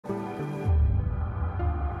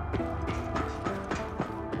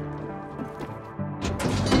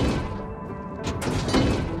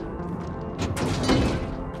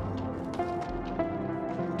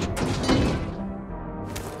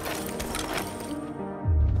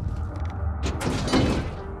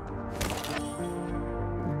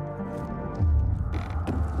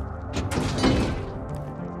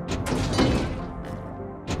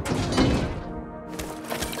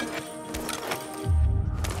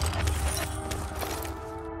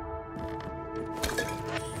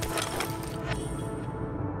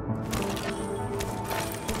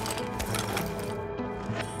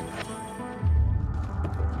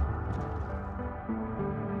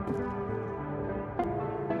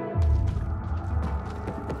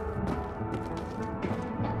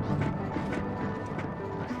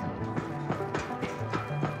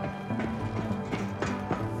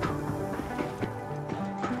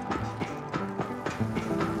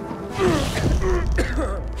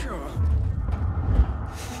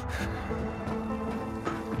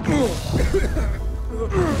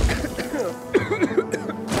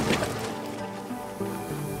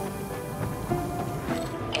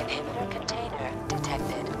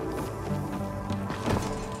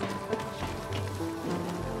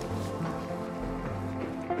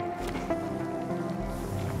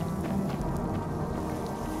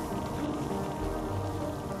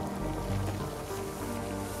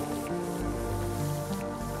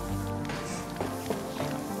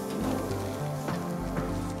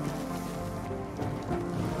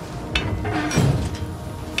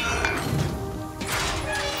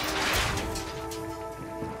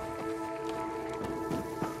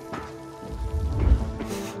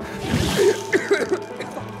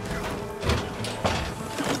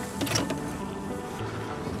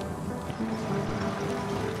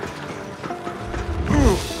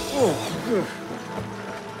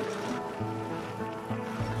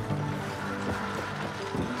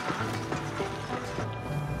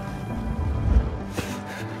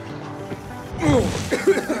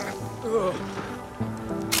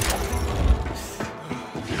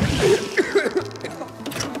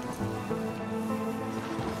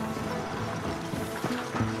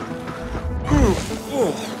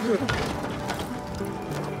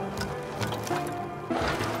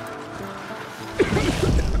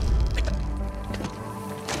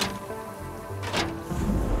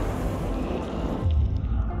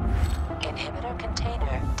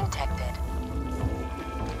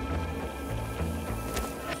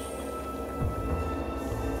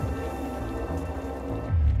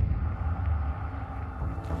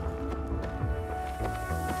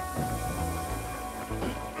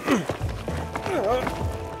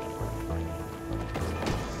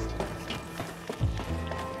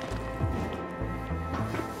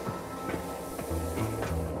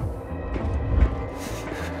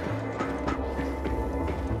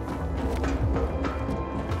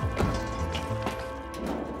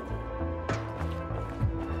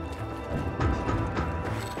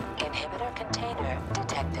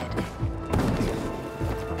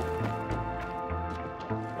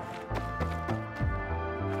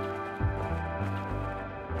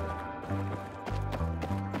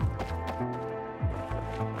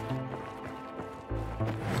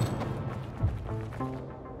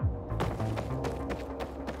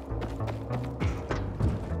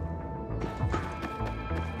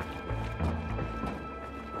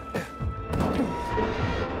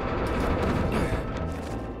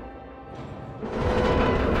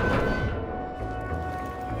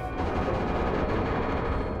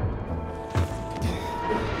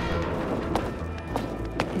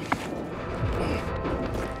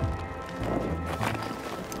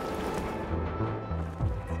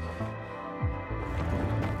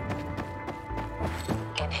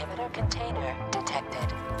container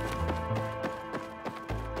detected.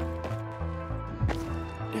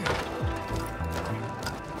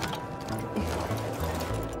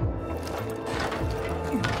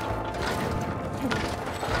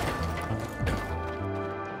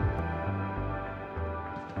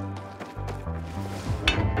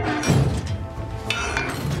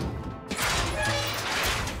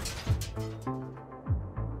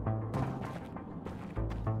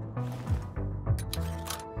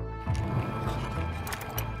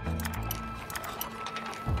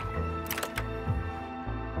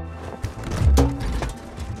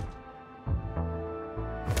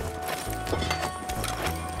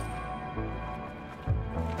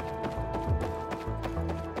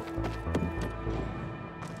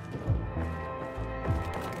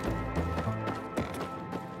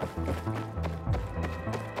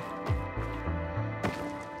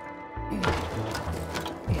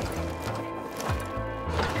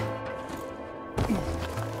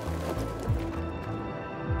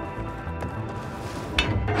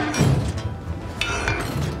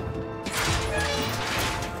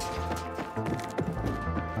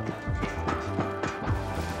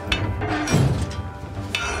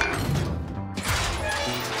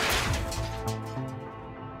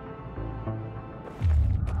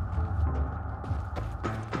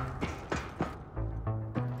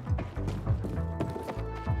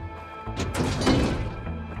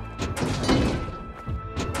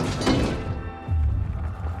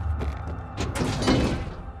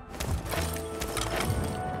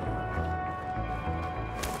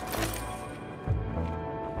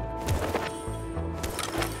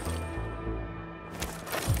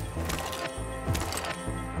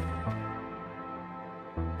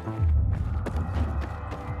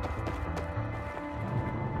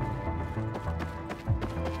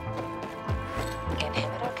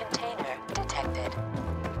 Inhibitor container detected.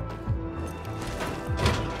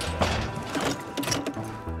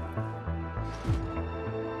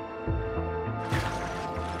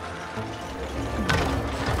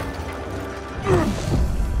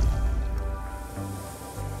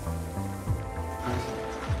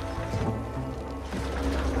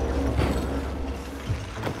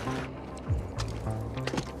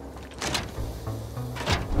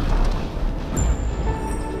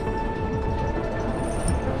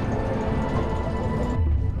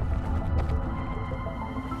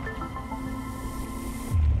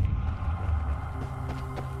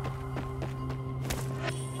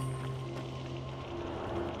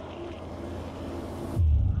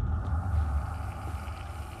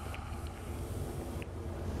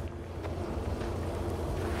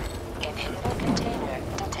 Inhibitor container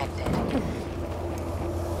detected.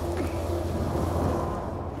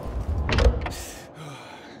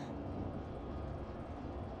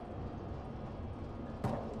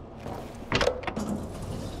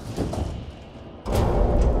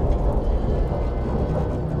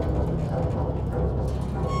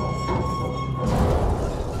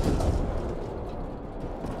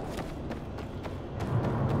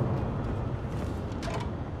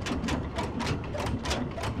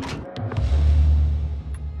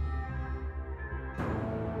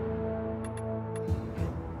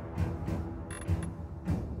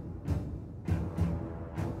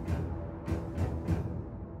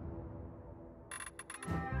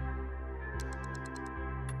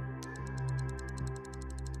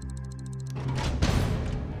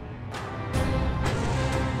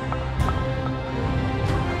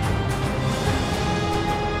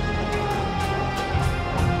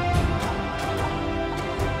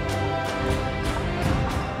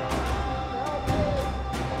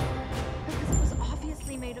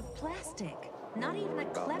 Plastic. Not even a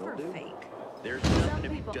clever fake. There's nothing to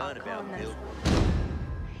be done about it.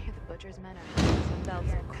 The butcher's men are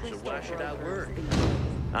themselves So why should I worry?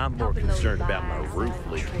 I'm more concerned about my roof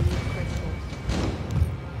leak.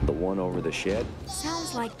 The one over the shed?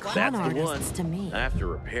 Sounds like con That's the one. artists to me. I have to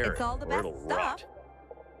repair It's it all the or best it'll stuff.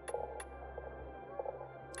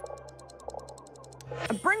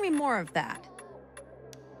 rot. Bring me more of that.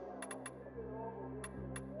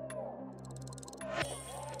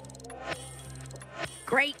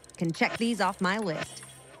 Great. Can check these off my list.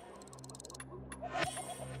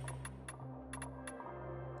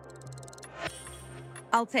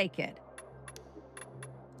 I'll take it.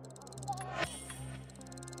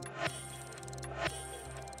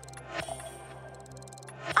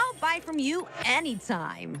 I'll buy from you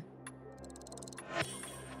anytime.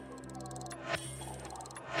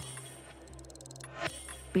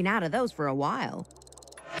 Been out of those for a while.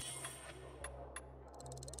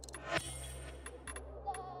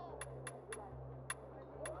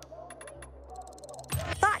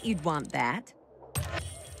 Thought thought you'd want that.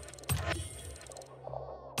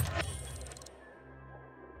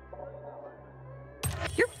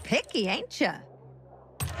 You're picky, ain't ya?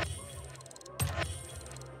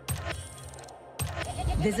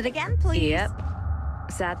 Visit again, please. Yep.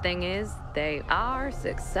 Sad thing is, they are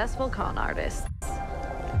successful con artists.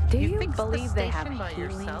 Do you fixed the believe they have station by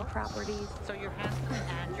healing yourself? properties? So your hands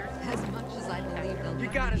and your As much as I believe they'll You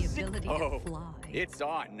give gotta me the see- ability Oh, to fly. It's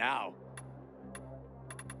on now.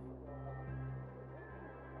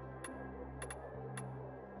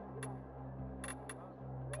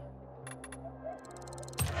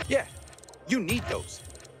 Yeah, you need those.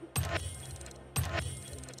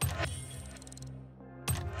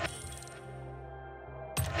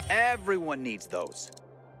 Everyone needs those.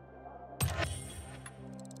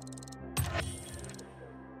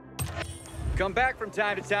 Come back from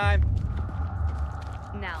time to time.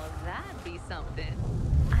 Now that'd be something.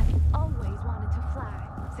 I've always wanted to fly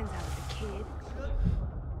since I was a kid.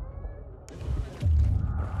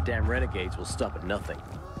 Damn renegades will stop at nothing.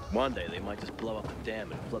 One day they might just blow up the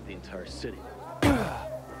dam and flood the entire city.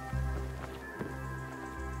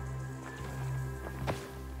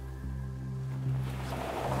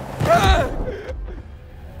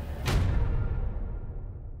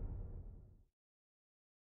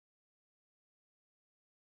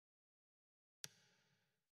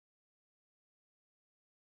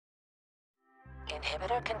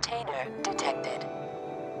 Inhibitor container detected.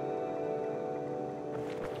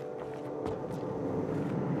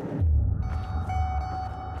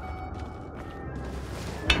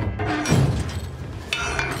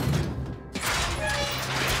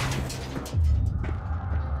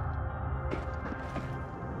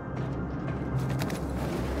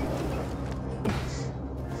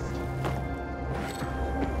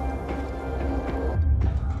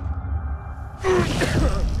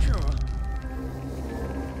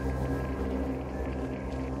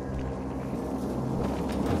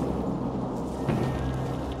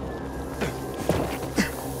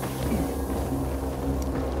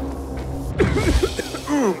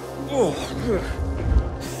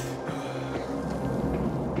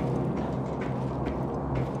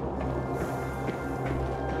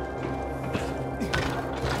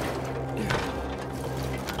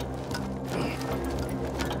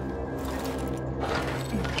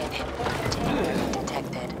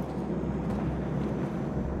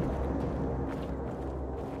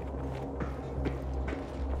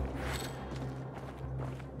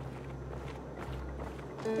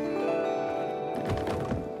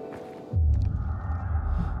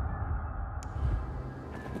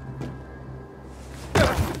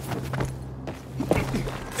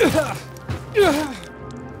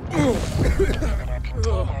 Inhibitor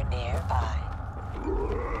container nearby.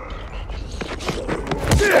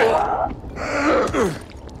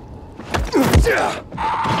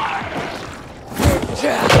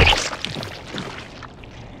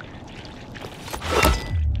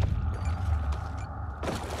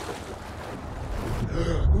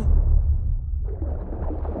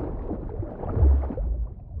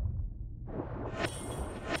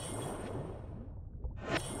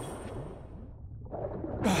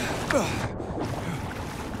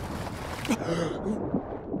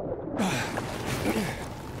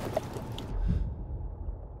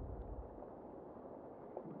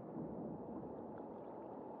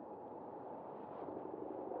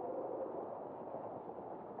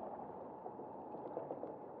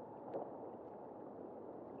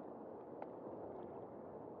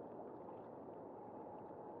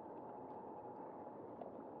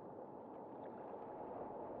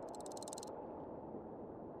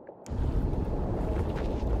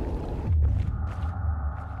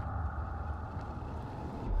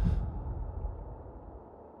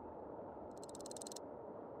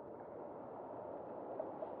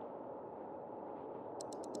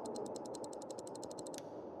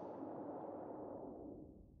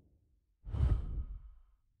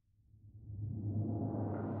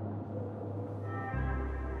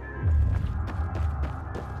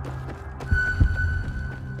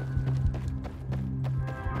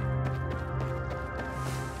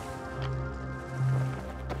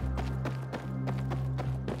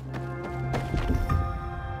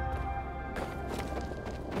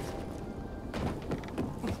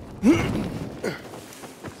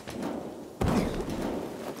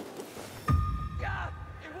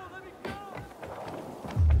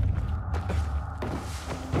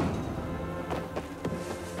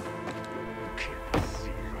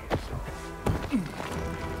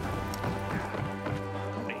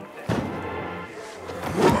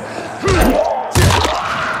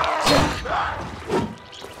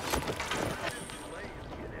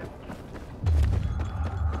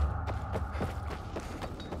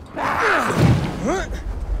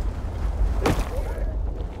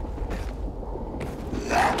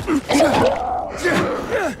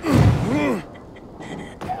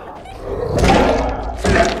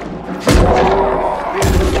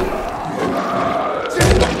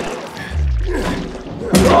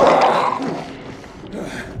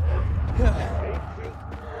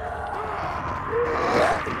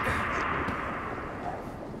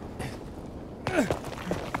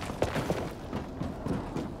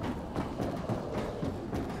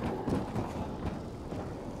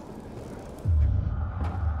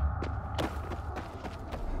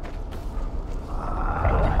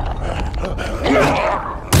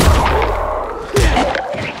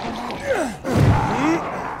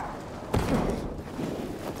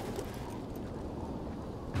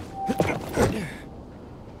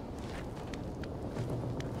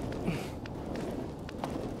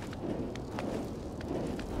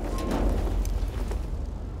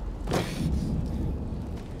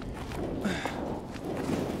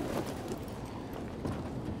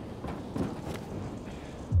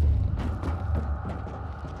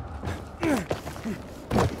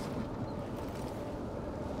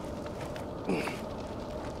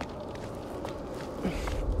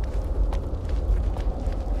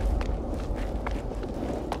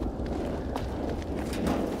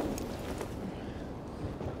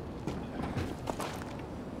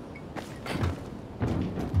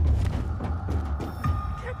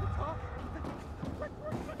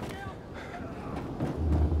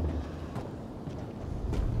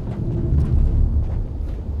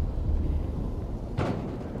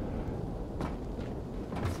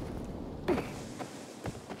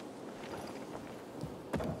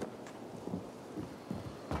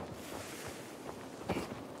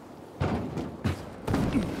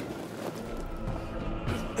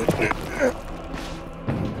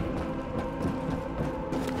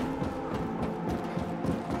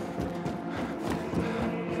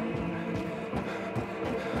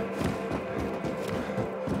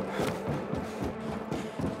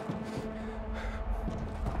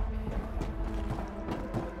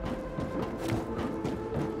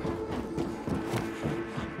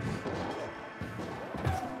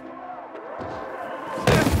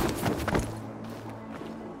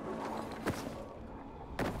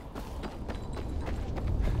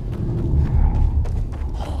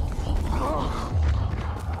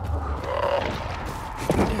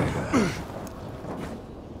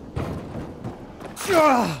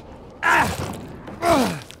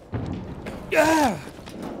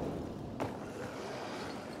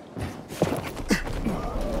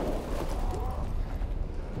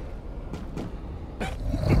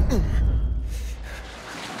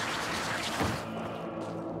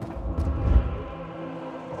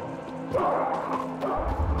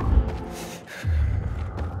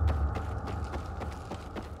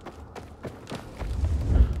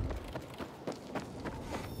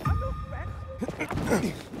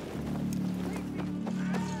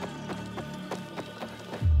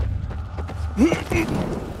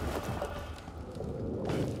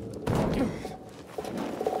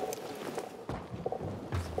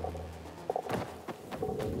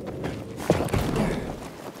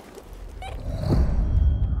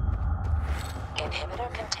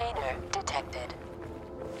 Inhibitor container detected.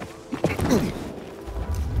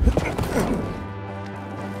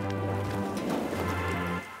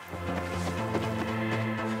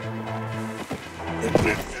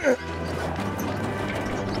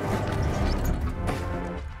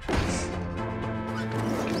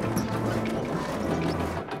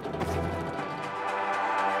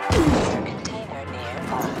 Container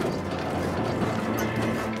nearby.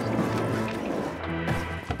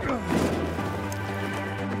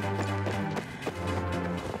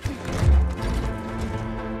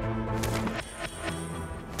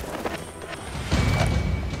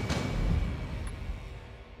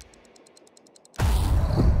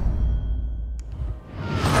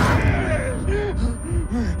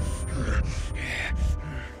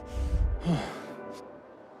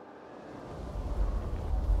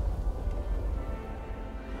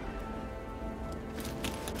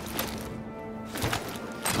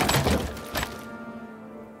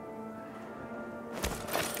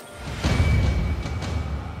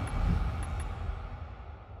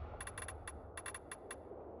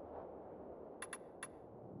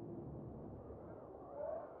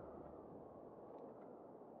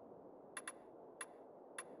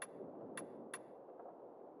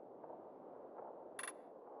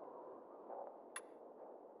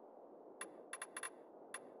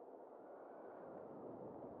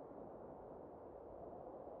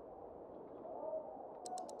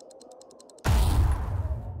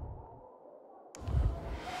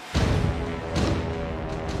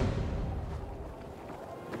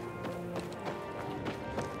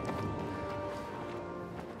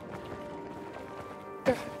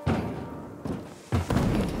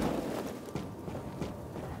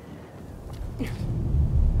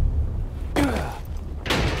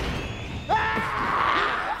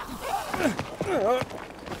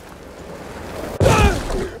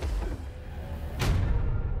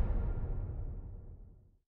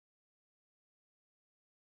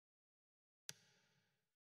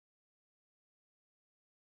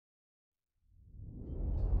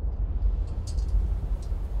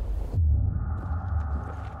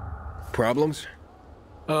 Problems?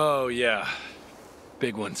 Oh, yeah.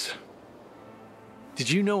 Big ones.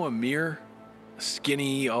 Did you know Amir? A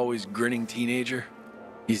skinny, always grinning teenager?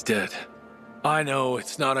 He's dead. I know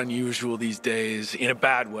it's not unusual these days, in a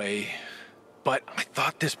bad way, but I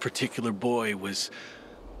thought this particular boy was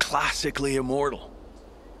classically immortal.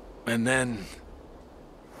 And then...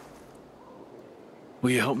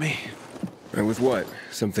 Will you help me? With what?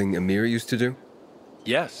 Something Amir used to do?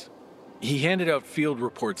 Yes. He handed out field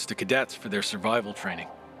reports to cadets for their survival training.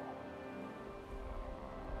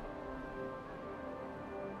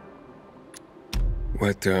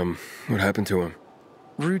 What happened to him?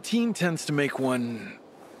 Routine tends to make one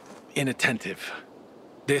inattentive.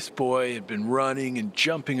 This boy had been running and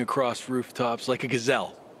jumping across rooftops like a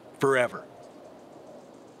gazelle forever.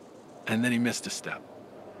 And then he missed a step.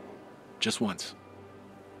 Just once.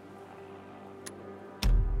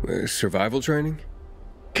 Survival training?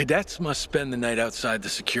 Cadets must spend the night outside the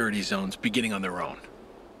security zones, beginning on their own.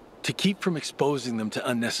 To keep from exposing them to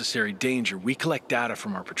unnecessary danger, we collect data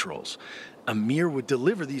from our patrols. Amir would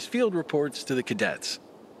deliver these field reports to the cadets.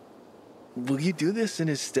 Will you do this in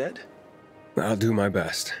his stead? I'll do my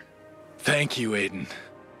best. Thank you, Aiden.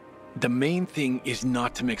 The main thing is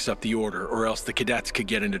not to mix up the order, or else the cadets could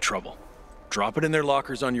get into trouble. Drop it in their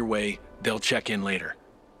lockers on your way, they'll check in later.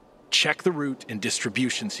 Check the route and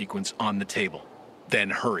distribution sequence on the table.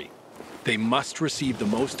 Then hurry. They must receive the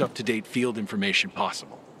most up-to-date field information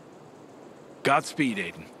possible. Godspeed,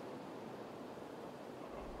 Aiden.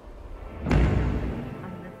 I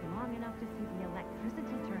lived long enough to see the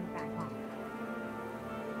electricity turn back on.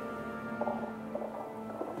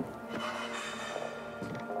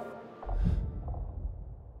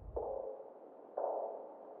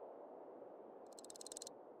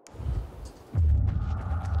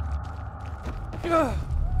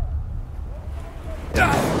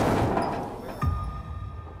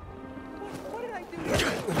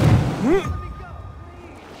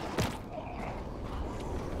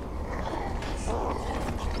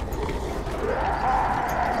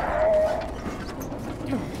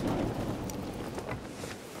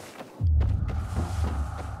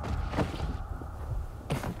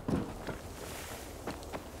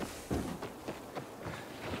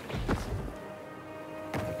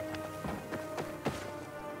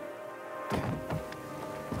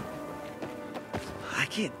 I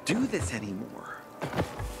can't do this anymore.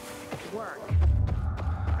 Work.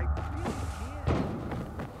 I really can't.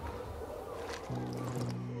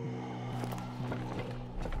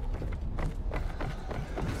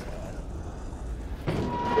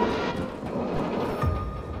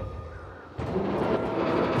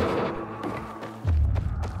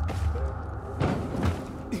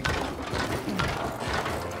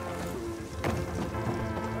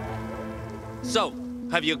 So,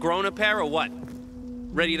 have you grown a pair or what?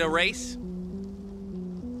 Ready to race?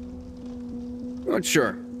 Not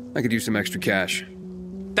sure. I could use some extra cash.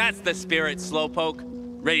 That's the spirit, Slowpoke.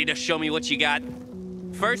 Ready to show me what you got?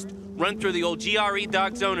 First, run through the old GRE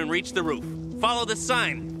dog zone and reach the roof. Follow the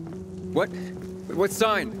sign. What? What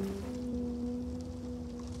sign?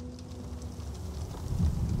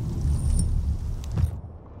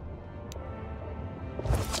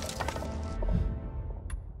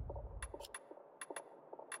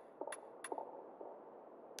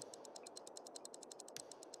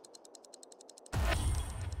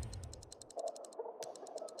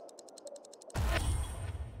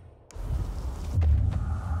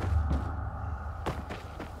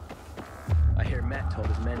 I hear Matt told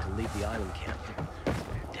his men to leave the island camp.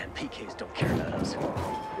 Damn PKs don't care about us.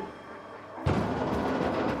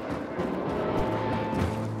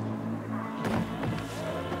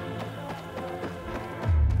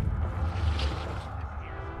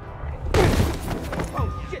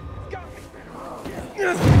 Oh shit, got me!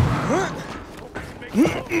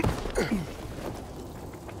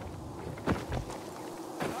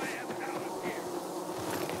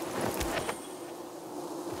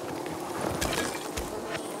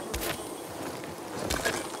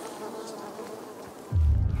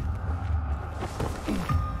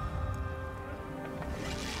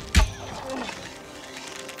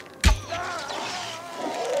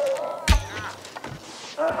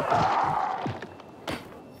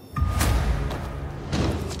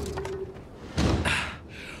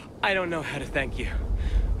 I don't know how to thank you.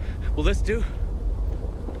 Will this do?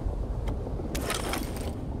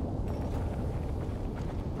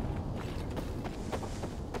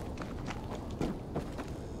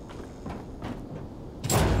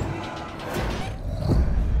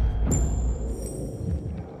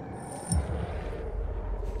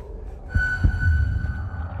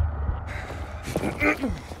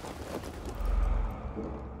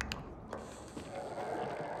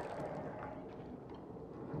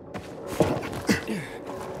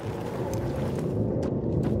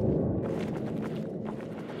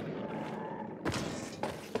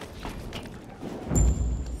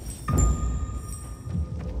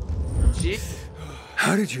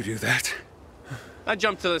 How did you do that? I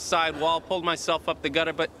jumped to the side wall, pulled myself up the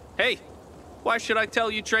gutter, but hey, why should I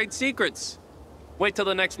tell you trade secrets? Wait till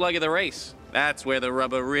the next leg of the race. That's where the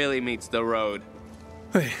rubber really meets the road.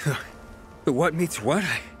 Wait, the what meets what?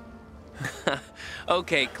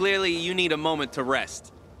 Okay, clearly you need a moment to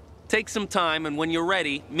rest. Take some time, and when you're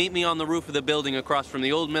ready, meet me on the roof of the building across from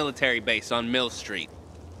the old military base on Mill Street.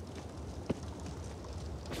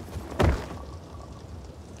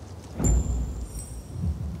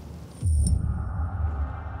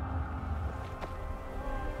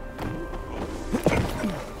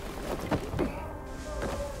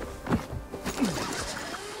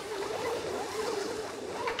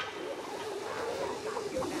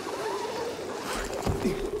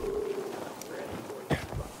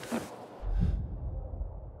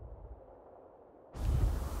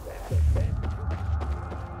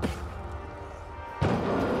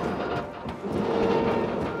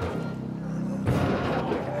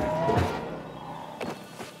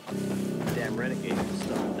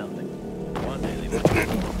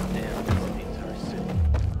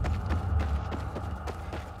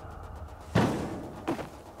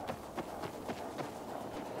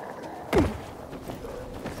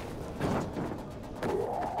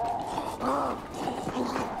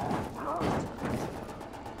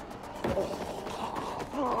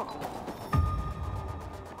 We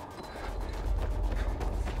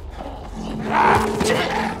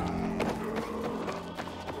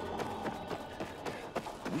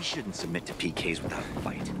shouldn't submit to PKs without a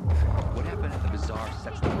fight. What happened at the bazaar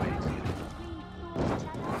sets the right example.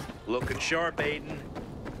 Looking sharp, Aiden.